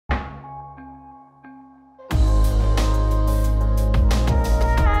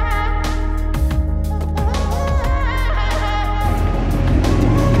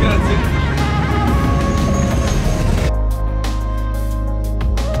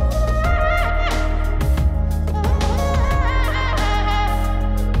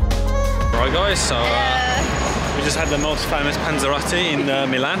Alright guys, so we just had the most famous panzerotti in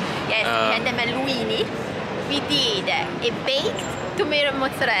Milan. Yes, we had the malluini. We did a baked tomato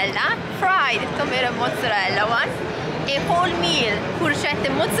mozzarella, fried tomato mozzarella one, a wholemeal courgette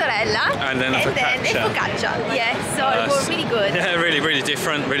mozzarella, and then a focaccia. Yes, so it was really good. Yeah, really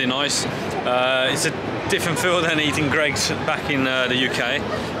different, really nice. It's a different feel than eating Greg's back in the UK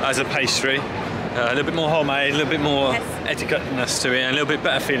as a pastry. A little bit more homemade, a little bit more etiquette-ness to it, and a little bit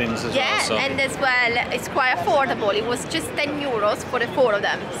better feelings as well. So. And as well, it's quite affordable. It was just 10 euros for the 4 of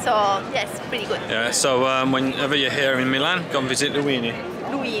them. So, yes, pretty good. Yeah, so whenever you're here in Milan, go and visit Luini.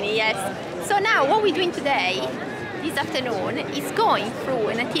 Luini, yes. So now, what we're doing today, this afternoon, is going through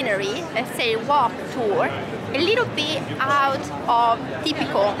an itinerary, let's say walk tour, a little bit out of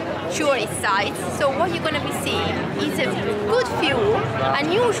typical tourist sites. So what you're going to be seeing is a good few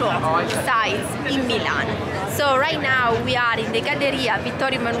unusual sites in Milan. So right now we are in the Galleria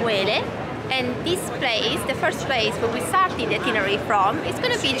Vittorio Emanuele, and this place, the first place where we started the itinerary from, is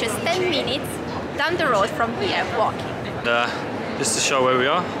going to be just 10 minutes down the road from here, walking. Just to show where we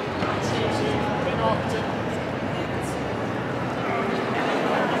are.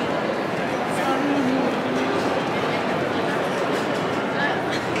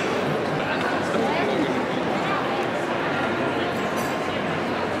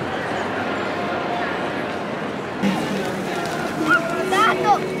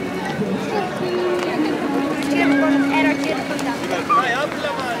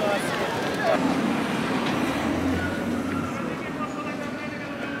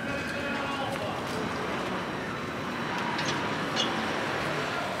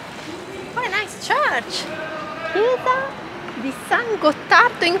 What a nice church! Chiesa di San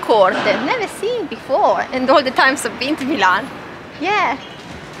Gottardo in Corte. Never seen before, and all the times I've been to Milan. Yeah,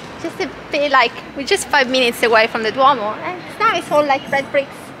 just a bit like, we're just 5 minutes away from the Duomo, and it's nice, all like red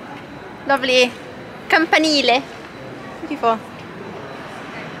bricks. Lovely campanile. Beautiful.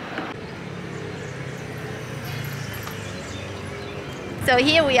 So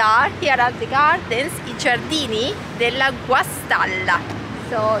here we are, here are the gardens, I Giardini della Guastalla.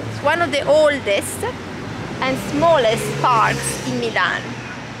 So it's one of the oldest and smallest parks in Milan.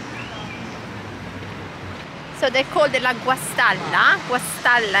 So they're called della Guastalla,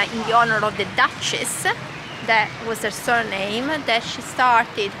 Guastalla in the honor of the Duchess. That was her surname that she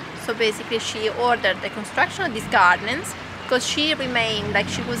started. So basically she ordered the construction of these gardens because she remained, like,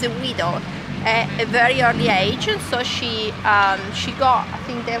 she was a widow at a very early age, so she got, I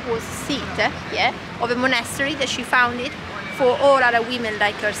think there was a seat, of a monastery that she founded for all other women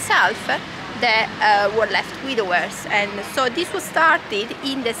like herself that were left widowers. And so this was started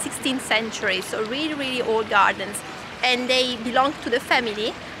in the 16th century, so really old gardens, and they belonged to the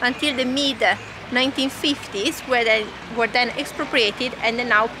family until the mid 1950s, where they were then expropriated and are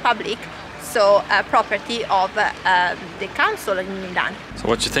now public, so property of the council in Milan. So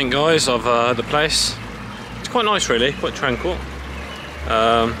what do you think, guys, of the place? It's quite nice, really, quite tranquil.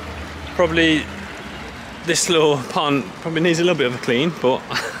 Probably this little pond probably needs a little bit of a clean, but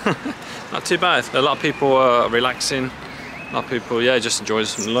not too bad. A lot of people are relaxing. A lot of people, yeah, just enjoy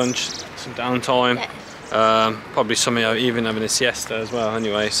some lunch, some downtime. Yeah. Probably some even having a siesta as well.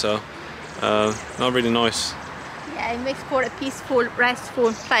 Anyway, so not really nice. Yeah, it makes for a peaceful,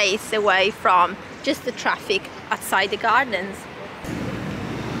 restful place away from just the traffic outside the gardens.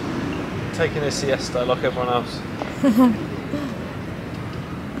 Taking a siesta like everyone else.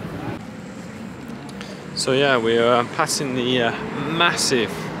 So yeah, we are passing the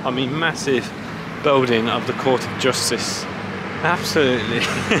massive building of the Court of Justice. Absolutely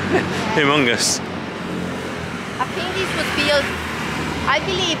humongous. I think this was built, I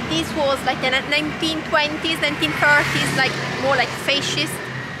believe this was like the 1920s, 1930s, like more like fascist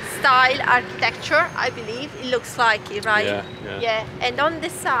style architecture, I believe. It looks like it, right? Yeah. And on the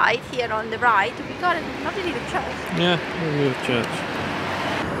side, here on the right, we got a lovely little church. Yeah, a little church.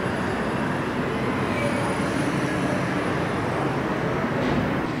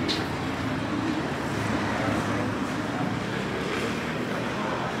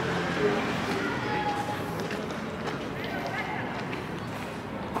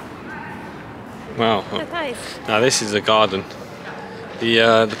 Wow. Nice. Now this is a garden.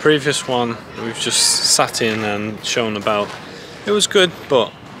 The previous one we've just sat in and shown about. It was good,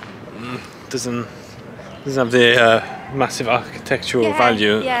 but doesn't have the massive architectural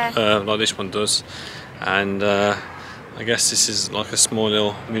value like this one does. And I guess this is like a small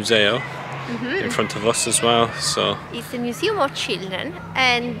little museo in front of us as well. So it's a museum of children,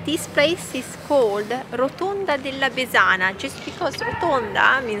 and this place is called Rotonda della Besana, just because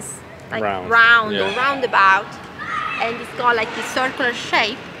rotonda means like round or roundabout, and it's got like this circular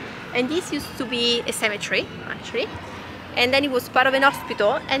shape, and this used to be a cemetery actually, and then it was part of an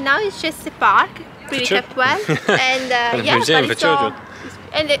hospital, and now it's just a park, really kept well, and yeah, museum for children.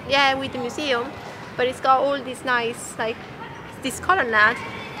 Yeah, with the museum, but it's got all these nice, like this colonnade,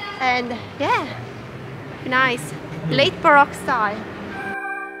 and yeah, nice late Baroque style.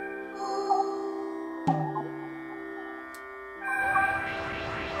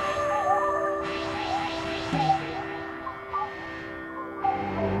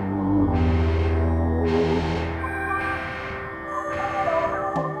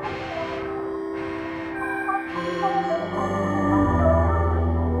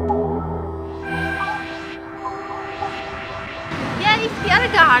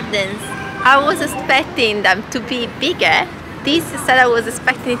 Gardens, I was expecting them to be bigger. This instead I was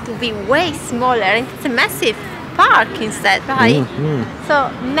expecting it to be way smaller, and it's a massive park instead, right?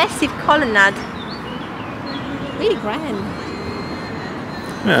 So massive colonnade, really grand.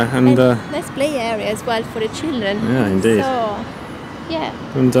 Yeah, and nice play area as well for the children. Yeah, indeed. So yeah,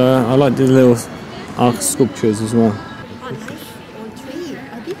 and I like the little art sculptures as well. Oh, nice on tree.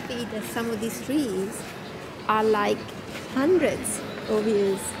 I did read that some of these trees are like hundreds of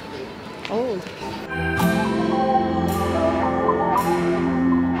years old.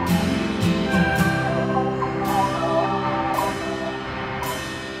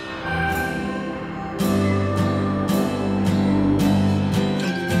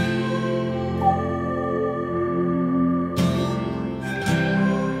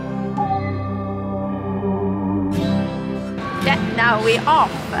 Now we're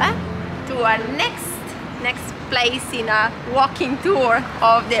off to our next place in a walking tour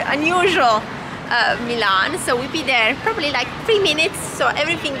of the unusual Milan. So we'll be there probably like 3 minutes, so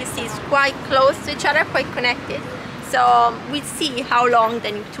everything you see is quite close to each other, quite connected. So we'll see how long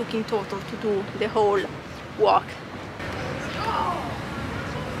then it took in total to do the whole walk.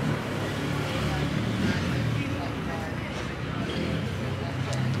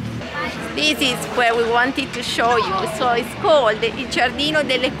 This is where we wanted to show you. So it's called the Giardino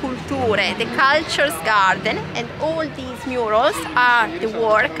delle Culture, the Cultures Garden, and all these murals are the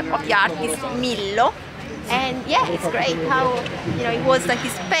work of the artist Millo. And yeah, it's great how, you know, it was like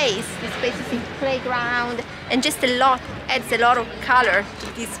this space is in playground, and just adds a lot of color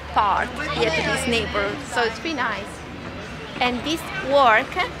to this part here, to this neighborhood. So it's really nice. And this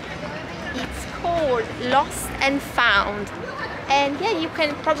work, it's called Lost and Found. And yeah, we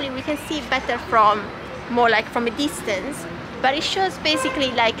can see better from more like from a distance, but it shows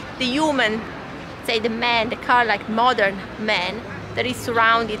basically like the human, say the man, the car, like modern man that is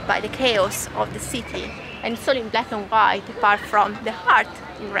surrounded by the chaos of the city, and it's all in black and white apart from the heart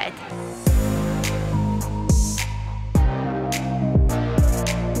in red.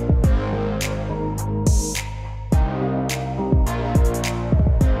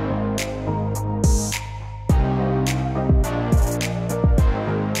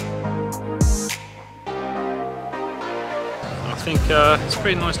 I think it's a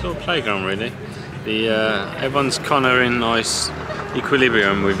pretty nice little playground really. Everyone's kind of in nice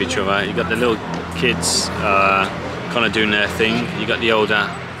equilibrium with each other. You got the little kids kind of doing their thing. You got the older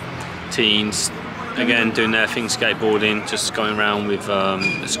teens again doing their thing, skateboarding, just going around with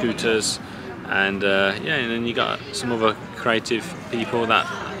scooters, and yeah, and then you got some other creative people that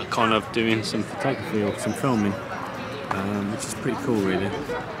are kind of doing some photography or some filming, which is pretty cool really.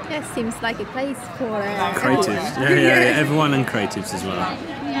 Yeah, seems like a place for creatives. Yeah, everyone and creatives as well.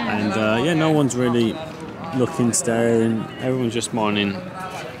 And yeah, no one's really looking, staring. Everyone's just minding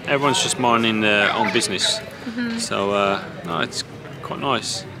their own business. So no, it's quite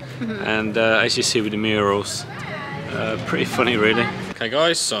nice. And as you see with the murals, pretty funny really. Okay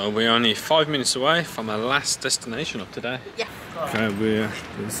guys, so we're only 5 minutes away from our last destination of today. Yeah. Okay, we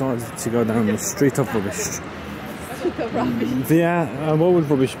decided to go down the street of rubbish. Via, what would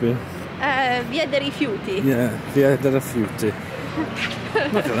rubbish be? Via dei Rifiuti. Yeah, Via dei Rifiuti.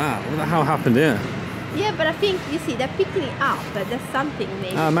 Look at that, what the hell happened here? Yeah, but I think, you see, they're picking it up, but there's something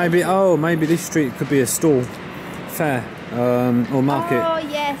maybe. Maybe this street could be a stall, fair, or market. Oh,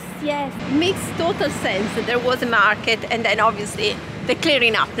 yes, makes total sense that there was a market, and then obviously they're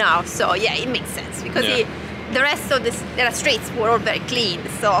clearing up now, so yeah, it makes sense, because the rest of the streets were all very clean,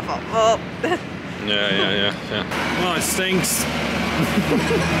 so I thought, oh. Yeah. Well, it stinks.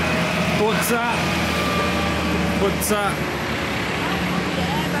 What's that?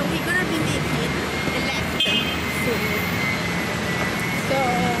 Yeah, but we're gonna be making a left soon. So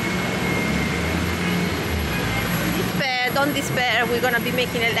don't despair, we're gonna be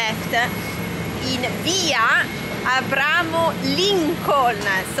making a left in Via Abramo Lincoln.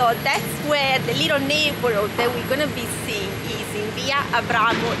 So that's where the little neighborhood that we're gonna be seeing is in Via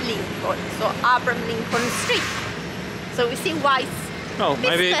Abramo Lincoln, so Abraham Lincoln Street. So we see why it's Oh,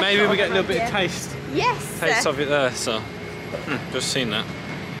 maybe we get a little bit of taste. Yes. Taste of it there, so just seen that.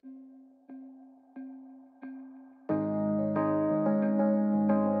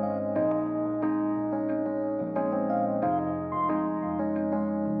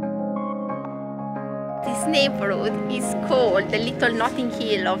 This neighborhood is called the Little Notting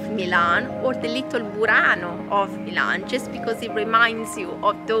Hill of Milan or the Little Burano of Milan, just because it reminds you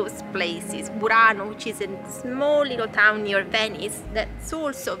of those places. Burano, which is a small little town near Venice, that's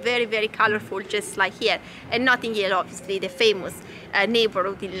also very, very colorful, just like here. And Notting Hill, obviously, the famous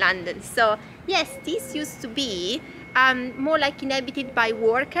neighborhood in London. So yes, this used to be more like inhabited by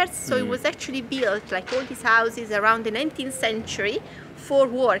workers, so it was actually built, like all these houses, around the 19th century for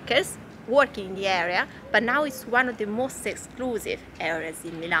workers working in the area, but now it's one of the most exclusive areas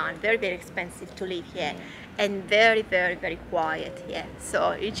in Milan. Very, very expensive to live here, and very, very, very quiet. Yeah,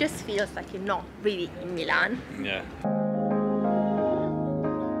 so it just feels like you're not really in Milan. Yeah.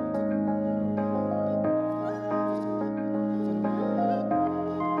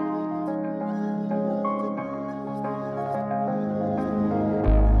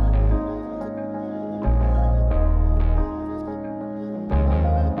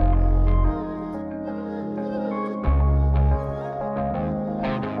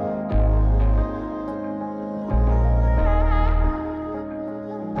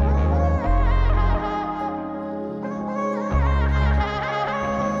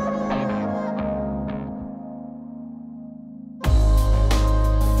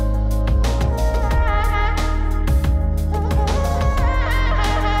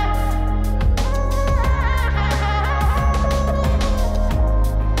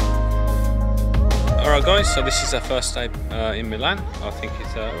 Alright guys, so this is our first day in Milan. I think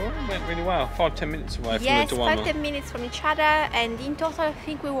it went really well. 5-10 minutes away from the Duomo. Yes, 5-10 minutes from each other, and in total I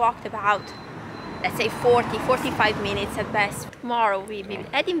think we walked about, let's say 40-45 minutes at best. Tomorrow we'll be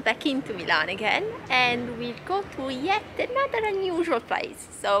heading back into Milan again, and we'll go to yet another unusual place.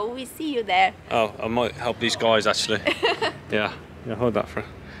 So we'll see you there. Oh, I might help these guys actually. yeah, hold that for.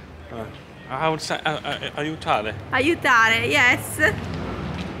 I would say aiutare. Aiutare, yes.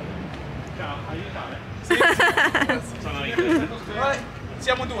 Ciao, aiutare. Sono inglese. Vai,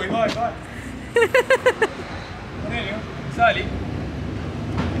 siamo due, vai. Cornelio, sali.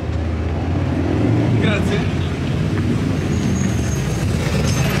 Grazie.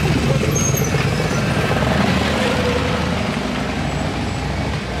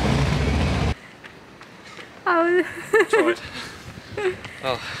 Tried.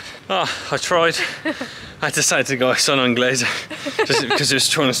 Oh, I tried. I had to say to the guy, sono inglese, just because he was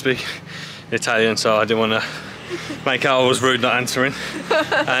trying to speak Italian, so I didn't want to make out I was rude not answering.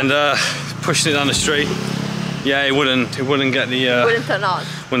 And pushed it down the street. Yeah, he wouldn't get the wouldn't turn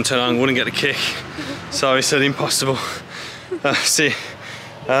on. Wouldn't get the kick. So he said impossible. Sì,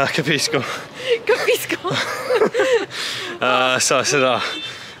 capisco. So I said,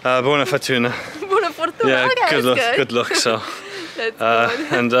 buona fortuna. Buona fortuna. Yeah, okay, good luck. So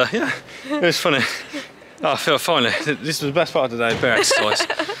and yeah, it was funny. Oh, I feel finally this was the best part of the day, bear exercise.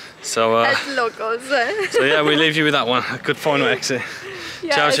 So as locals. So yeah, we leave you with that one. A good final exit.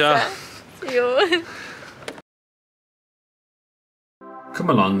 Yes, ciao. See you.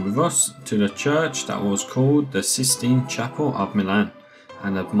 Come along with us to the church that was called the Sistine Chapel of Milan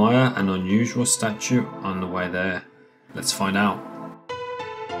and admire an unusual statue on the way there. Let's find out.